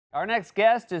Our next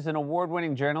guest is an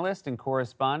award-winning journalist and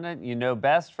correspondent. You know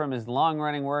best from his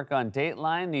long-running work on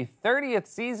Dateline. The 30th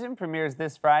season premieres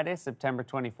this Friday, September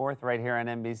 24th, right here on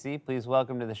NBC. Please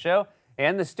welcome to the show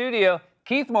and the studio,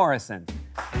 Keith Morrison.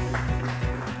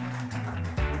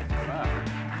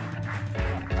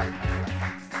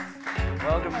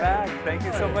 Welcome back. Thank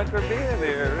you so much for being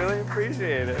here. Really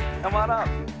appreciate it. Come on up.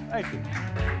 Thank you.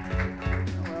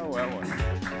 Well.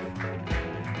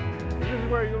 This is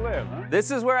where you live, huh?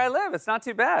 This is where I live. It's not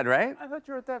too bad, right? I thought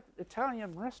you were at that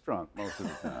Italian restaurant most of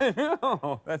the time.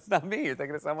 No, that's not me. You're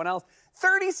thinking of someone else.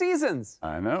 30 seasons.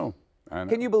 I know.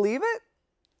 Can you believe it?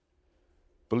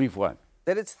 Believe what?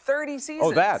 That it's 30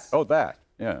 seasons. Oh, that.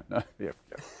 Yeah.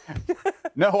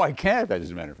 No, I can't,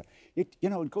 as a matter of fact.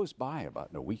 It goes by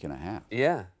about a week and a half.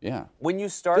 Yeah. Yeah. When you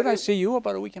started... Did I see you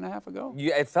about a week and a half ago?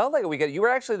 It felt like a week. You were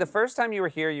actually, the first time you were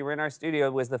here, you were in our studio.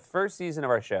 It was the first season of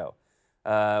our show.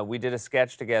 We did a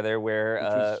sketch together where... Which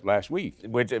was last week.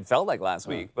 Which it felt like last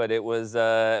week, but it was...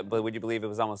 but would you believe it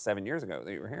was almost 7 years ago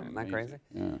that you were here? Isn't that crazy?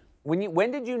 Yeah.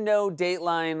 When did you know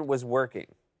Dateline was working?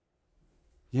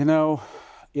 You know,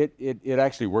 it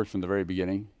actually worked from the very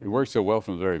beginning. It worked so well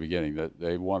from the very beginning that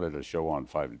they wanted a show on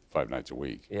five nights a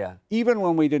week. Yeah. Even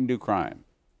when we didn't do crime,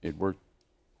 it worked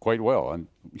quite well. And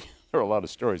there are a lot of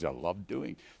stories I love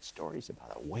doing. Stories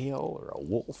about a whale or a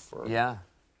wolf or... Yeah.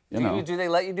 Do they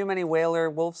let you do many whale or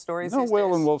wolf stories? No these whale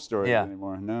days? and wolf stories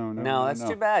anymore. No, that's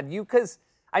too bad. Because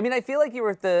I feel like you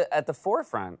were at the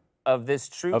forefront of this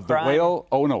true of crime. The whale?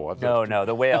 Oh no. No,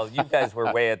 the whale. You guys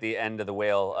were way at the end of the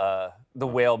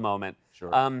whale moment.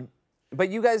 Sure. But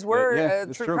you guys were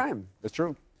true crime. It's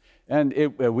true. And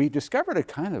we discovered it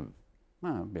kind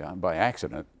of by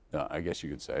accident, I guess you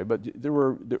could say. But there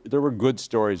were good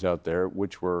stories out there,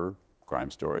 which were crime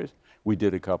stories. We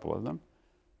did a couple of them.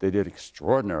 They did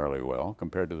extraordinarily well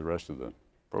compared to the rest of the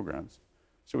programs.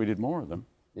 So we did more of them.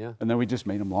 Yeah. And then we just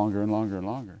made them longer and longer and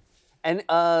longer. And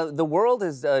the world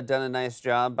has done a nice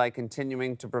job by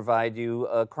continuing to provide you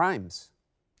crimes.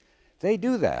 They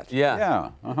do that. Yeah.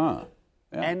 Yeah. Uh-huh.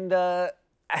 Yeah. And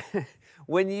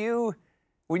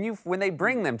when they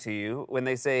bring them to you, when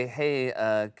they say,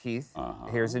 "Hey, Keith,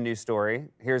 here's a new story.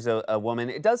 Here's a woman,"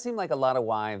 it does seem like a lot of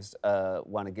wives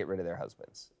want to get rid of their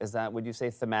husbands. Would you say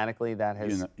thematically that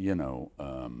has?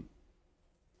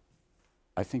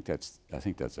 I think that's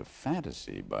a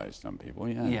fantasy by some people.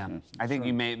 Yeah. Yeah. I think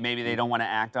maybe they don't want to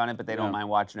act on it, but they don't mind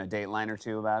watching a Dateline or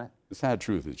two about it. The sad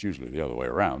truth is usually the other way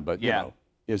around. But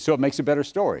so it makes a better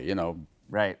story.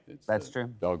 Right. That's true.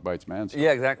 Dog bites man. So.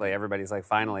 Yeah, exactly. Everybody's like,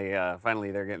 finally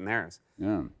they're getting theirs.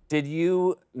 Yeah. Did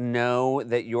you know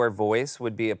that your voice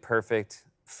would be a perfect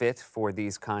fit for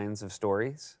these kinds of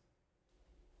stories?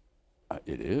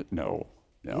 It is? No.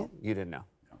 You didn't know.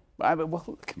 No.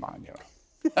 Well, come on,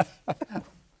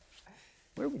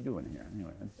 What are we doing here?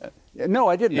 Anyway. No,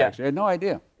 I didn't actually. I had no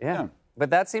idea. Yeah. But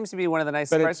that seems to be one of the nice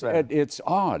surprises about it. It's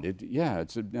odd.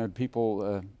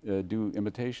 People do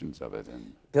imitations of it.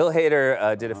 And Bill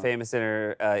Hader did a famous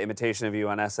imitation of you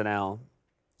on SNL.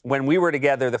 When we were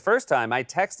together the first time, I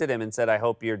texted him and said, "I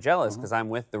hope you're jealous because I'm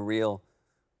with the real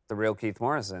Keith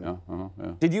Morrison."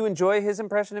 Yeah. Did you enjoy his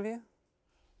impression of you?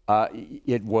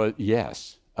 It was,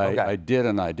 yes. Okay. I did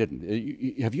and I didn't.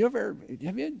 Have you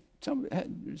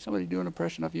had somebody do an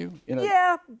impression of you? In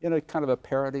a kind of a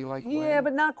parody-like way? Yeah,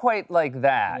 but not quite like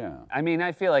that. Yeah. I mean,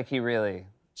 I feel like he really...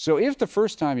 So if the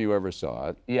first time you ever saw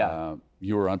it, Yeah.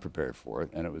 You were unprepared for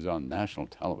it, and it was on national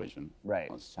television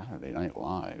Right. on Saturday Night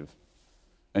Live,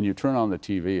 and you turn on the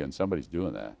TV and somebody's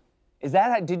doing that. Is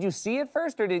that did you see it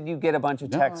first, or did you get a bunch of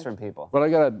texts from people? Well, I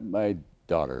got my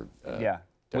daughter.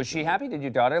 Was she happy? Did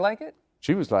your daughter like it?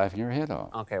 She was laughing her head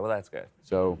off. Okay, well, that's good.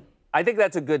 So I think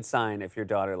that's a good sign if your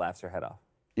daughter laughs her head off.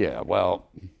 Yeah, well,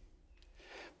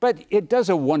 but it does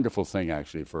a wonderful thing,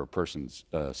 actually, for a person's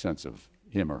sense of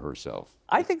him or herself.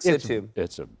 I think so, too.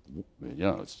 It's an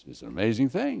amazing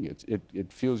thing. It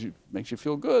makes you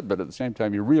feel good, but at the same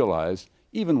time, you realize,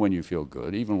 even when you feel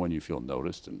good, even when you feel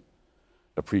noticed and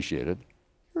appreciated,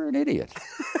 you're an idiot.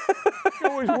 You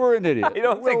always were an idiot. I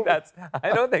don't think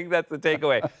that's the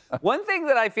takeaway. One thing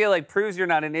that I feel like proves you're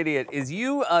not an idiot is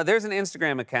there's an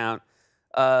Instagram account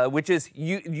which is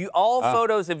all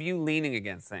photos of you leaning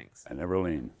against things. I never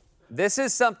lean. This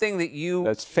is something that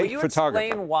That's fake photography.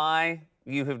 Explain why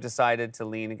you have decided to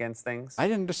lean against things? I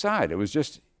didn't decide. It was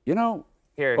just, Here's you know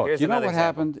what example.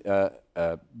 happened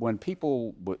when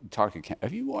people would talk to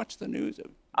have you watched the news?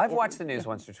 I've watched the news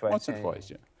once or twice. Once or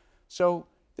twice, yeah. So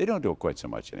they don't do it quite so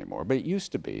much anymore. But it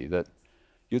used to be that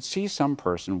you'd see some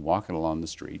person walking along the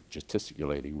street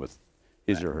gesticulating with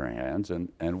his or her hands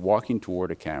and walking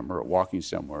toward a camera or walking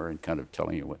somewhere and kind of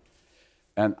telling you what.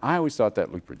 And I always thought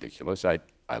that looked ridiculous. I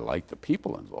I like the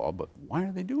people involved, but why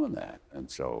are they doing that?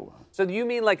 And so. So do you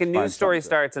mean like a news story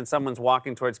starts and someone's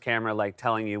walking towards camera, like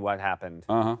telling you what happened?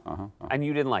 And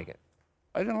you didn't like it?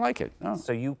 I didn't like it, no.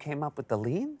 So you came up with the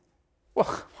lean? Well,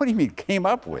 what do you mean came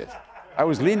up with? I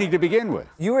was leaning to begin with.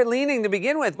 You were leaning to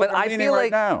begin with, but I feel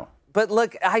like. Now. But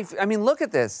look, I mean, look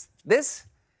at this.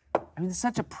 It's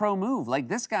such a pro move. Like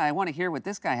this guy, I want to hear what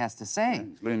this guy has to say.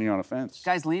 He's leaning on a fence. This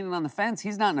guy's leaning on the fence.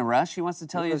 He's not in a rush. He wants to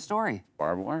tell you a story.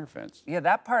 Barbed wire fence. Yeah,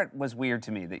 that part was weird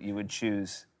to me, that you would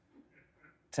choose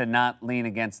to not lean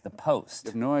against the post.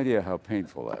 You have no idea how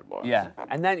painful that was. Yeah,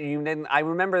 and then you didn't. I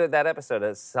remember that episode.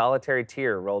 A solitary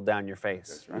tear rolled down your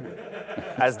face.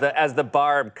 That's right. as the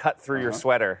barb cut through your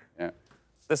sweater. Yeah.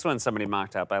 This one somebody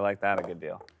mocked up. I like that a good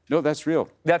deal. No, that's real.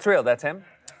 That's real. That's him.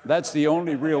 That's the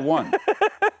only real one.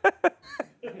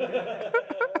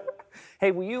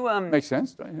 Hey, will you Makes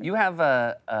sense, don't you? You have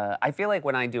I feel like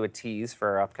when I do a tease for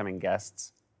our upcoming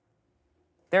guests,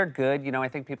 they're good. You know, I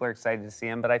think people are excited to see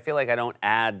them, but I feel like I don't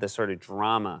add the sort of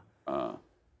drama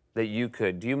that you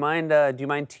could. Do you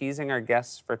mind teasing our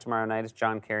guests for tomorrow night? It's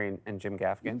John Kerry and Jim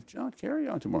Gaffigan. John Kerry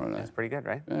on tomorrow night. That's pretty good,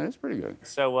 right? Yeah, that's pretty good.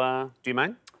 So, do you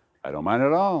mind? I don't mind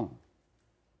at all.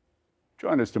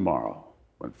 Join us tomorrow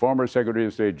when former Secretary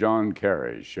of State John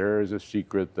Kerry shares a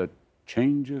secret that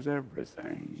changes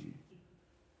everything.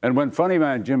 And when funny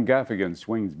man Jim Gaffigan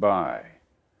swings by,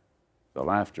 the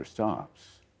laughter stops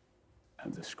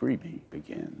and the screaming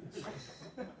begins.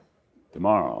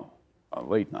 Tomorrow, a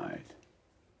late night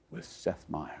with Seth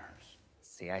Meyers.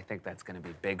 See, I think that's going to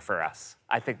be big for us.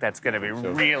 I think that's going to be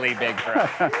really big for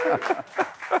us.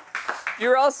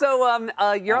 You're also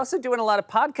doing a lot of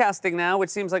podcasting now,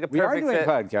 which seems like a perfect fit. We are doing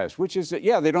podcasts, which is,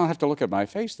 they don't have to look at my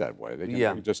face that way. They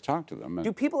can just talk to them.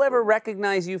 Do people ever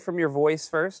recognize you from your voice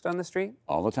first on the street?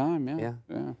 All the time, yeah.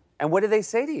 And what do they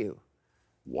say to you?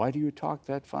 Why do you talk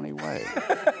that funny way?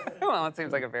 Well, it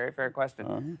seems like a very fair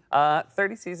question.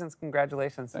 30 seasons,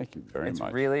 congratulations. Thank you very much.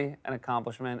 It's really an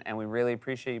accomplishment, and we really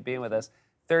appreciate you being with us.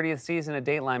 30th season of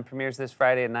Dateline premieres this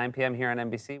Friday at 9 p.m. here on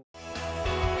NBC.